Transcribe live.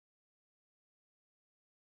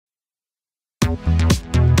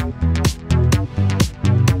YouTube,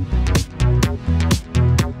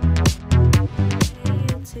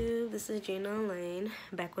 this is Gina Lane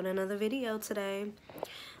back with another video today.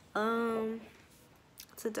 Um,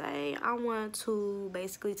 Today I want to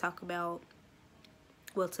basically talk about,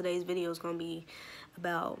 well, today's video is gonna be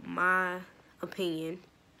about my opinion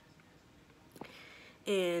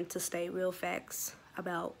and to state real facts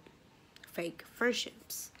about fake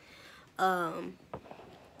friendships.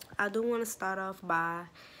 I do want to start off by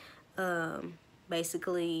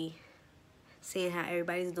basically seeing how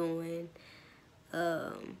everybody's doing.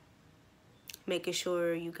 Making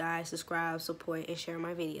sure you guys subscribe, support, and share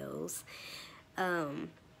my videos.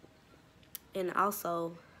 And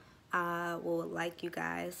also, I would like you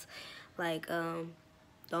guys, like,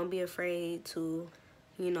 don't be afraid to,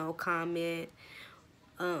 comment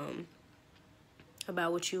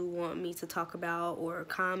about what you want me to talk about, or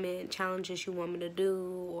comment challenges you want me to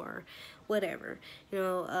do, or whatever.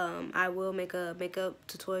 I will make a makeup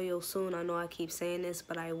tutorial soon. I know I keep saying this,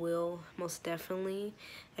 but I will most definitely.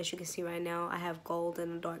 As you can see right now, I have gold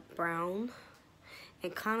and a dark brown,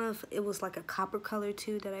 and it was like a copper color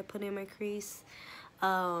too that I put in my crease.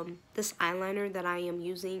 This eyeliner that I am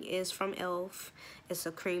using is from e.l.f. It's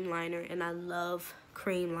a cream liner, and I love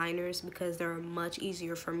cream liners because they're much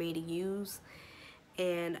easier for me to use.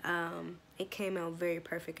 And it came out very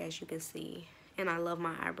perfect, as you can see. And I love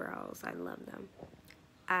my eyebrows. I love them.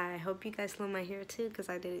 I hope you guys love my hair too, because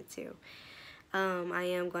I did it too. I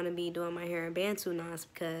am going to be doing my hair in Bantu knots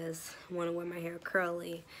because I want to wear my hair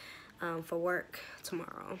curly for work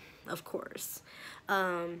tomorrow, of course.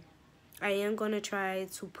 I am going to try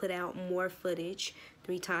to put out more footage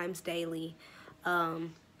 3 times daily.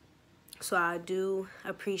 So I do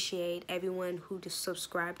appreciate everyone who just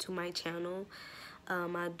subscribed to my channel.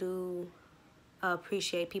 I do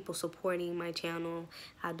appreciate people supporting my channel.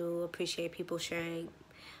 I do appreciate people sharing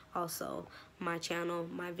also my channel,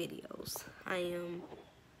 my videos. I am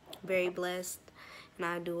very blessed, and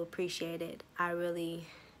I do appreciate it. I really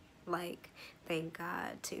thank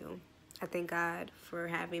God too. I thank God for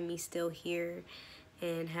having me still here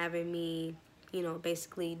and having me,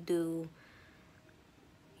 basically do,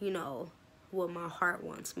 what my heart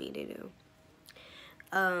wants me to do.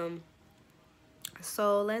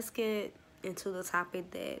 So let's get into the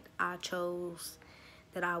topic that I chose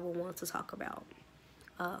that I will want to talk about.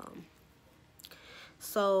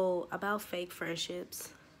 So about fake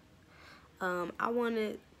friendships. I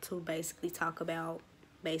wanted to basically talk about,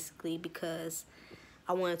 because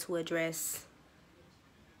I wanted to address,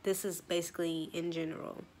 this is basically in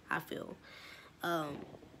general, I feel. I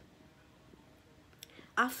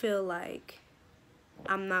feel like,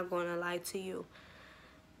 I'm not gonna lie to you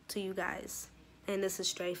guys, and this is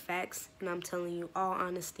straight facts, and I'm telling you all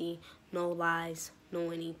honesty, no lies, no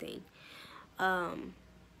anything.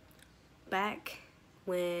 Back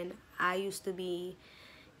when I used to be,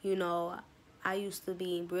 I used to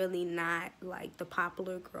be really not like the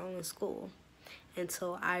popular girl in school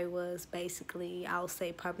until I was basically, I'll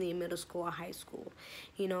say probably in middle school or high school.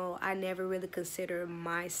 I never really considered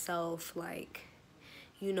myself like,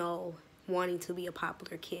 wanting to be a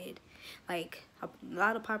popular kid. Like a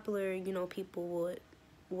lot of popular, people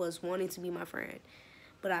was wanting to be my friend,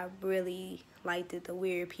 but I really liked it, the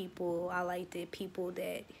weird people. I liked it, people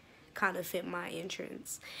that kind of fit my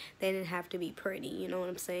interests. They didn't have to be pretty, you know what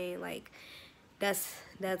I'm saying? Like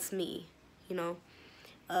that's me, in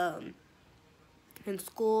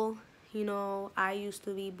school, I used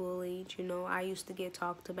to be bullied, I used to get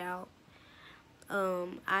talked about.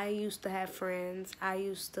 I used to have friends. I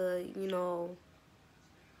used to,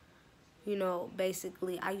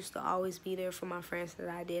 basically, I used to always be there for my friends that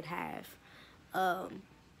I did have.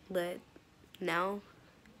 But now,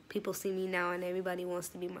 people see me now and everybody wants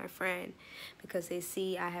to be my friend because they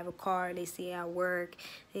see I have a car, they see I work,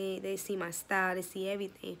 they see my style, they see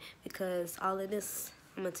everything. Because all of this,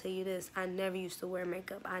 I'm going to tell you this, I never used to wear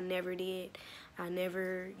makeup. I never did. I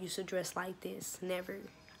never used to dress like this. Never.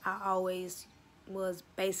 I always was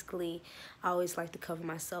basically, I always like to cover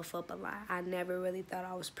myself up a lot. I never really thought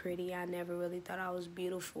I was pretty. I never really thought I was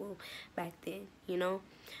beautiful back then,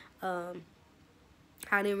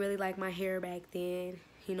 I didn't really like my hair back then,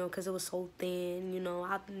 because it was so thin,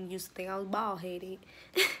 I used to think I was bald-headed.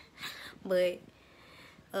 But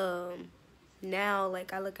now,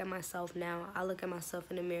 like, I look at myself now. I look at myself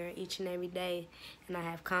in the mirror each and every day, and I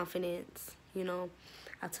have confidence,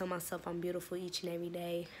 I tell myself I'm beautiful each and every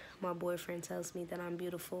day. My boyfriend tells me that I'm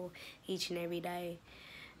beautiful each and every day.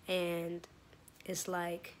 And it's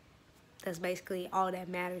like, that's basically all that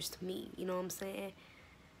matters to me, you know what I'm saying?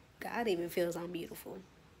 God even feels I'm beautiful,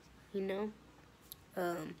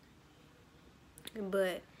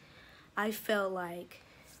 But I felt like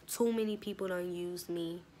too many people done used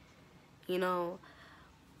me. You know,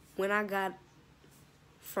 when I got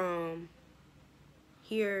from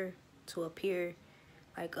here to up here,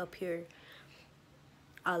 like up here,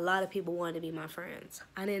 a lot of people wanted to be my friends.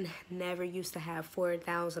 I didn't never used to have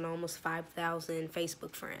 4,000, almost 5,000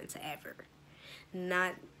 Facebook friends ever.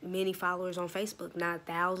 Not many followers on Facebook, not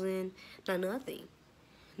 1,000, not nothing.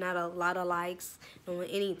 Not a lot of likes, no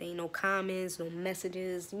anything, no comments, no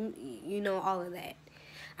messages, you know, all of that.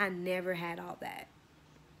 I never had all that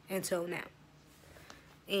until now.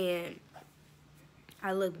 And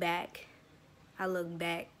I look back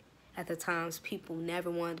at the times people never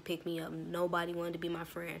wanted to pick me up. Nobody wanted to be my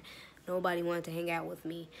friend. Nobody wanted to hang out with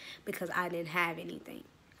me because I didn't have anything.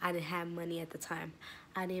 I didn't have money at the time.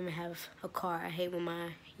 I didn't even have a car. I hate when my,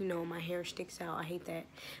 you know, my hair sticks out. I hate that.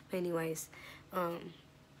 But anyways, y'all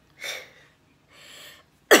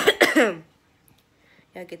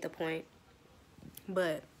get the point.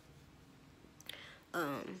 But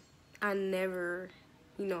I never,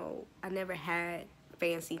 you know, I never had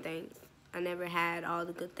fancy things. I never had all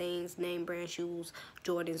the good things, name brand shoes,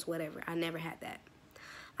 Jordans, whatever. I never had that.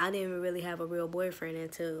 I didn't really have a real boyfriend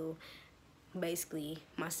until basically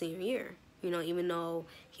my senior year. You know, even though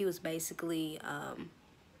he was basically,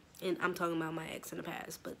 and I'm talking about my ex in the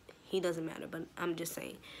past, but he doesn't matter, but I'm just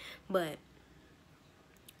saying. But,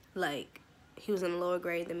 like, he was in a lower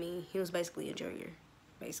grade than me. He was basically a junior,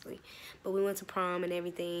 basically. But we went to prom and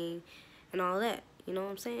everything and all that, you know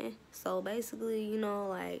what I'm saying? So, basically, you know,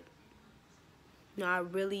 like, you know, I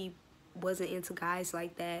really wasn't into guys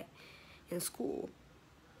like that in school.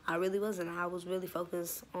 I really wasn't. I was really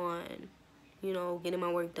focused on, you know, getting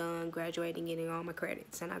my work done, graduating, getting all my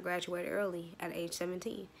credits. And I graduated early at age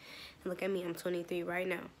 17. And look at me, I'm 23 right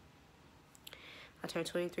now. I turned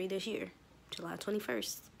 23 this year, July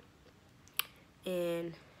 21st.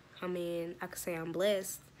 And, I mean, I could say I'm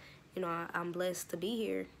blessed. You know, I'm blessed to be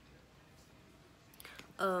here.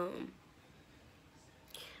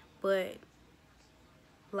 But,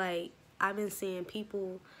 like, I've been seeing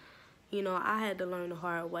people, you know, I had to learn the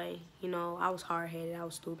hard way. You know, I was hard-headed, I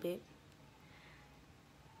was stupid.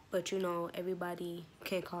 But, you know, everybody, you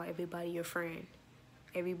can't call everybody your friend.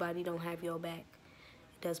 Everybody don't have your back.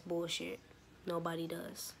 That's bullshit. Nobody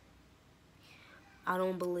does. I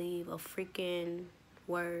don't believe a freaking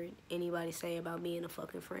word anybody say about being a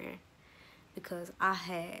fucking friend. Because I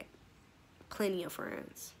had plenty of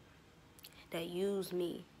friends that used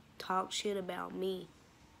me, talk shit about me,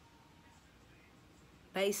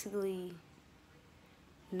 basically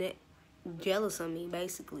jealous of me,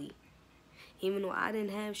 basically. Even though I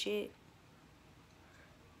didn't have shit,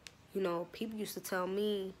 you know, people used to tell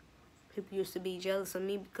me, people used to be jealous of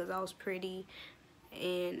me because I was pretty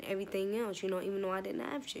and everything else, you know, even though I didn't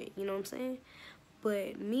have shit, you know what I'm saying?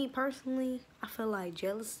 But me personally, I feel like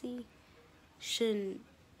jealousy shouldn't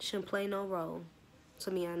play no role,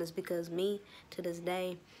 to be honest, because me, to this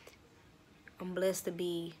day, I'm blessed to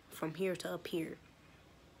be from here to up here,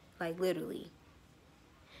 like literally.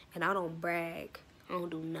 And I don't brag, I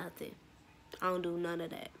don't do nothing. I don't do none of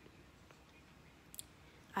that.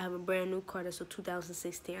 I have a brand new car that's a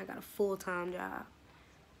 2016. I got a full-time job,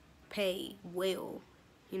 paid well,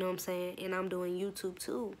 you know what I'm saying? And I'm doing YouTube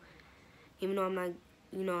too. Even though I'm not,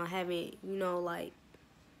 you know, I haven't, you know, like,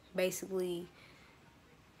 basically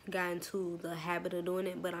got into the habit of doing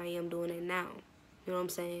it, but I am doing it now. You know what I'm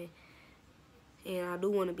saying? And I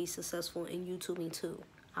do want to be successful in YouTubing too.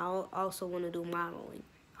 I also want to do modeling.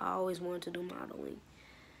 I always wanted to do modeling.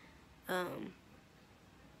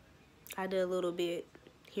 I did a little bit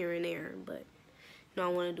here and there, but you know,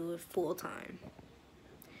 I want to do it full time.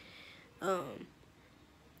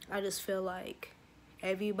 I just feel like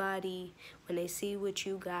everybody, when they see what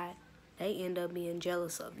you got, they end up being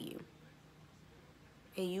jealous of you.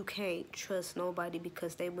 And you can't trust nobody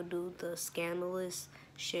because they would do the scandalous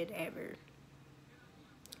shit ever.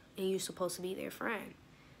 And you're supposed to be their friend.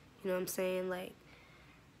 You know what I'm saying? Like,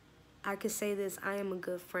 I could say this, I am a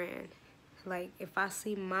good friend. Like, if I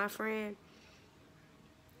see my friend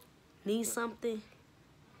need something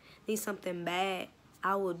bad,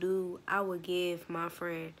 I would give my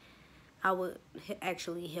friend, I would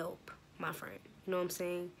actually help my friend. You know what I'm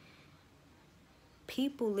saying?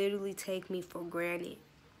 People literally take me for granted,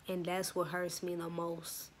 and that's what hurts me the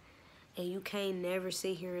most. And you can't never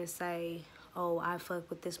sit here and say, oh, I fuck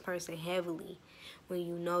with this person heavily, when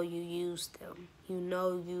you know you used them. You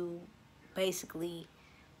know you basically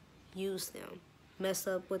used them. Messed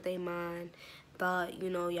up with their mind, thought, you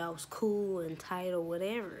know, y'all was cool and tight or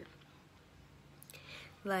whatever.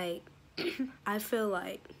 Like, I feel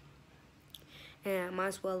like And I might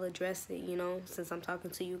as well address it, you know, since I'm talking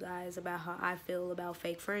to you guys about how I feel about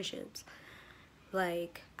fake friendships.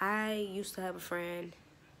 Like, I used to have a friend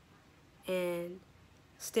and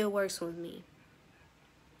still works with me.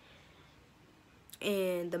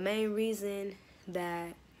 And the main reason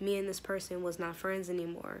that me and this person was not friends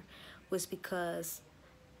anymore was because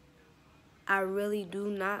I really do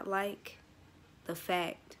not like the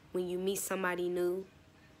fact when you meet somebody new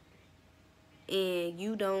and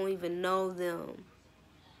you don't even know them.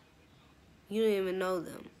 You don't even know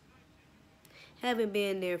them. Haven't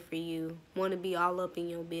been there for you. Want to be all up in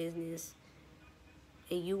your business.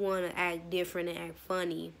 And you want to act different and act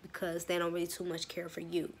funny because they don't really too much care for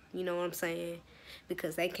you. You know what I'm saying?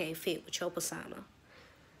 Because they can't fit with your persona.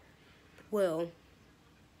 Well,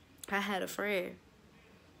 I had a friend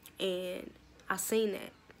and I seen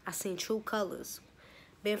that. I seen true colors.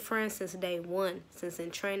 Been friends since day one, since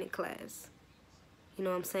in training class. You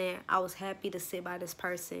know what I'm saying? I was happy to sit by this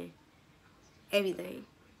person. Everything.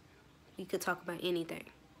 You could talk about anything.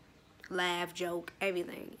 Laugh, joke,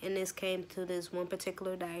 everything. And this came to this one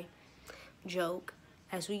particular day. Joke,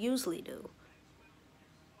 as we usually do.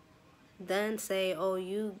 Then say, oh,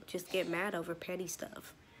 you just get mad over petty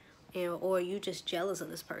stuff. Or you just jealous of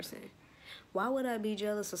this person. Why would I be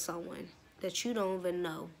jealous of someone that you don't even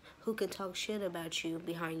know who can talk shit about you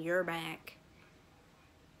behind your back?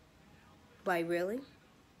 Like, really?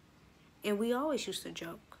 And we always used to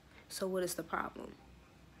joke. So what is the problem?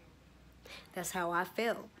 That's how I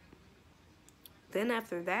felt. Then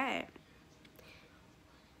after that,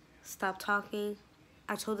 stop talking.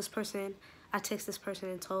 I told this person, I texted this person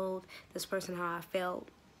and told this person how I felt.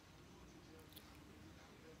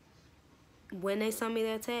 When they sent me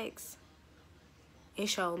that text, it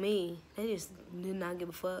showed me they just did not give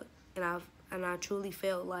a fuck. And I truly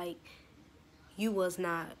felt like you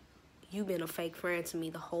been a fake friend to me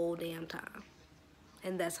the whole damn time.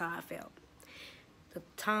 And that's how I felt. The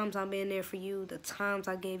times I've been there for you, the times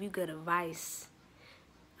I gave you good advice,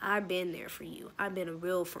 I've been there for you. I've been a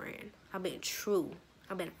real friend. I've been true.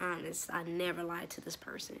 I've been honest. I never lied to this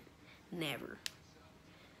person. Never.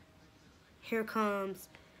 Here comes,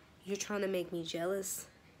 you're trying to make me jealous.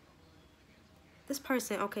 This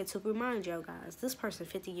person, okay, to remind y'all guys, this person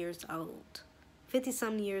 50 years old.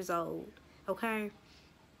 50-something years old, okay?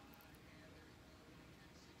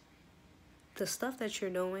 The stuff that you're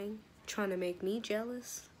doing, trying to make me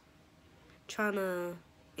jealous, and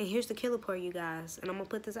here's the killer part, you guys, and I'm gonna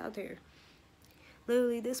put this out there.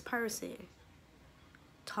 Literally, this person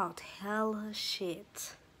talked hella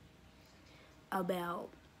shit about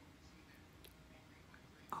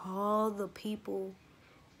all the people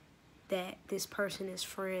that this person is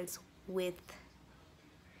friends with.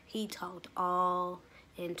 He talked all,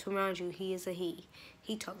 and to remind you, he is a he.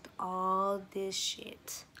 He talked all this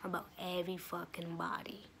shit about every fucking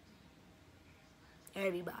body.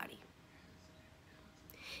 Everybody.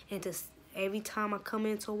 And just every time I come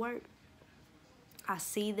into work, I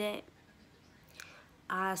see that.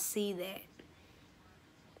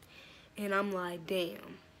 And I'm like,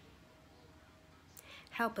 damn.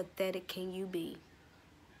 How pathetic can you be?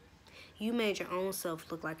 You made your own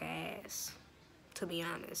self look like an ass, to be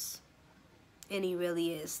honest. And he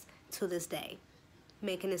really is, to this day,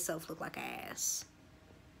 making himself look like an ass.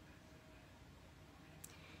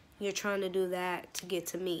 You're trying to do that to get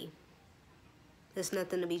to me. There's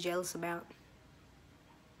nothing to be jealous about.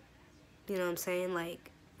 You know what I'm saying?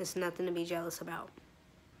 Like, there's nothing to be jealous about.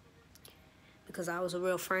 Because I was a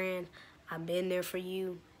real friend. I've been there for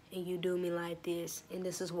you. And you do me like this. And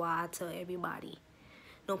this is why I tell everybody.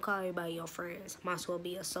 Don't call everybody your friends. Might as well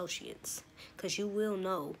be associates. Because you will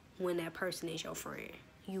know when that person is your friend.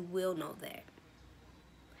 You will know that.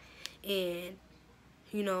 And,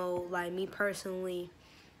 you know, like me personally,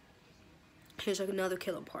 here's like another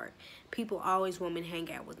killer part. People always want me to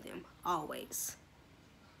hang out with them. Always.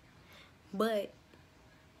 But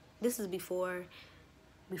this is before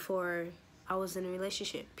I was in a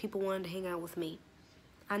relationship. People wanted to hang out with me.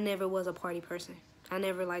 I never was a party person. I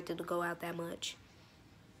never liked to go out that much.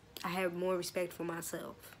 I had more respect for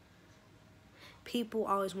myself. People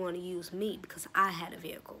always want to use me because I had a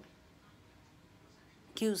vehicle.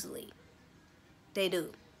 Usually. They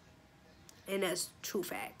do. And that's true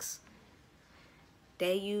facts.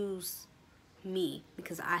 They use me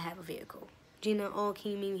because I have a vehicle. Gina, oh,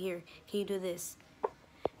 can you meet me here? Can you do this?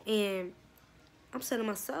 And I'm saying to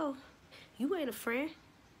myself, you ain't a friend.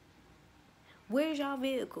 Where's y'all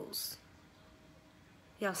vehicles?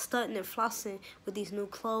 Y'all stunting and flossing with these new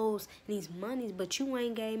clothes and these monies, but you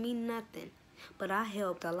ain't gave me nothing. But I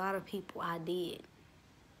helped a lot of people. I did.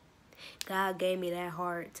 God gave me that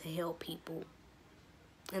heart to help people.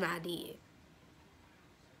 And I did.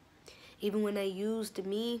 Even when they used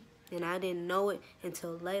me and I didn't know it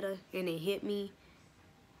until later and it hit me,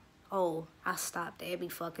 oh, I stopped every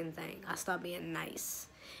fucking thing. I stopped being nice.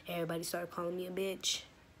 Everybody started calling me a bitch.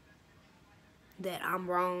 That I'm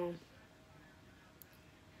wrong.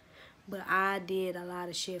 But I did a lot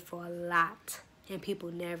of shit for a lot. And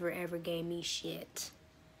people never ever gave me shit.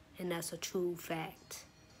 And that's a true fact.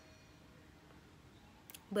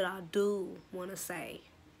 But I do want to say,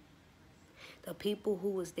 the people who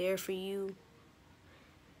was there for you,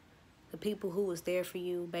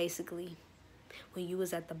 basically, when you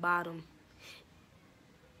was at the bottom,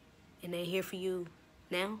 and they here for you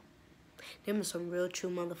now, them are some real true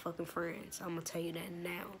motherfucking friends. I'm gonna tell you that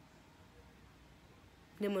now.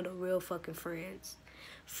 Them are the real fucking friends.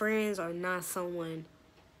 Friends are not someone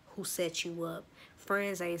who set you up.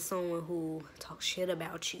 Friends ain't someone who talk shit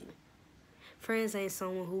about you. Friends ain't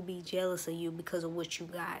someone who be jealous of you because of what you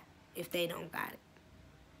got if they don't got it.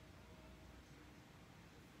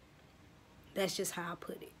 That's just how I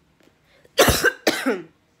put it.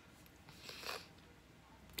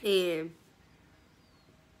 And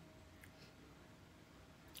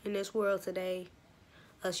in this world today,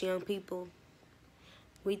 us young people,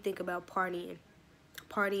 we think about partying.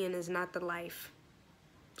 Partying is not the life.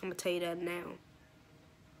 I'm gonna tell you that now.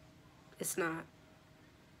 It's not.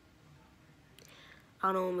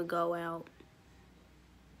 I don't even go out.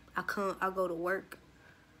 I go to work.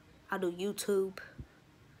 I do YouTube.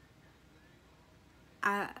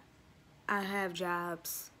 I have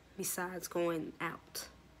jobs besides going out.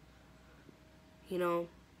 You know,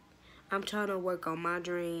 I'm trying to work on my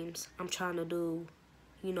dreams. I'm trying to do,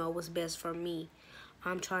 you know, what's best for me.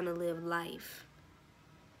 I'm trying to live life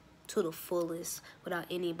to the fullest without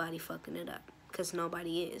anybody fucking it up, because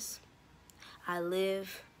nobody is. I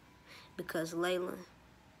live because Layla,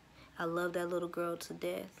 I love that little girl to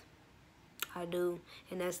death. I do,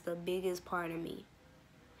 and that's the biggest part of me.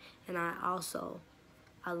 And I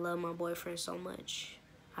love my boyfriend so much.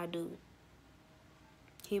 I do.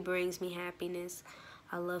 He brings me happiness.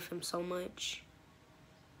 I love him so much.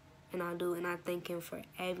 And I do, and I thank him for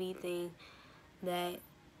everything that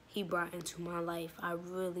he brought into my life. I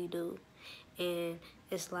really do. And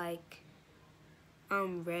it's like,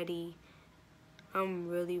 I'm ready. I'm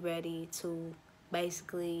really ready to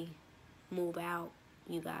basically move out,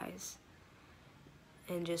 you guys,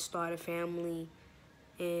 and just start a family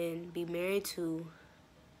and be married to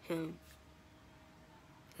him.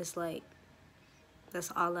 It's like,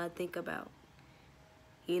 that's all I think about.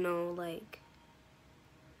 You know, like,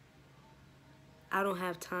 I don't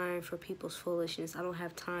have time for people's foolishness. I don't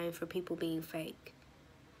have time for people being fake.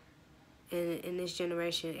 And in this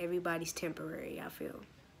generation, everybody's temporary, I feel.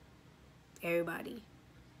 Everybody.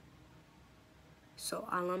 So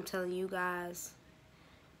all I'm telling you guys,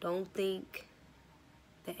 don't think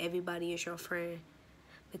that everybody is your friend,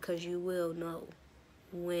 because you will know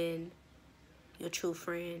when your true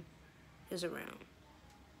friend is around.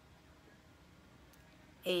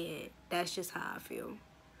 And that's just how I feel.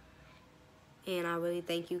 And I really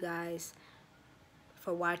thank you guys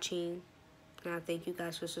for watching. And I thank you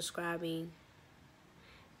guys for subscribing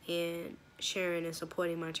and sharing and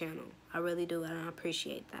supporting my channel. I really do, and I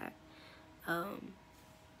appreciate that. I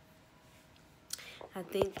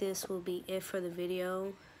think this will be it for the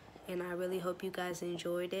video. And I really hope you guys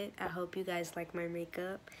enjoyed it. I hope you guys like my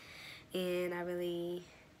makeup. And I really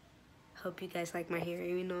hope you guys like my hair,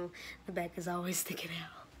 even though the back is always sticking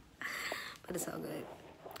out. But it's all good.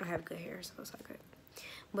 I have good hair, so it's all good.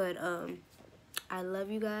 But I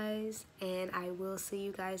love you guys, and I will see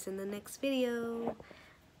you guys in the next video.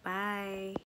 Bye.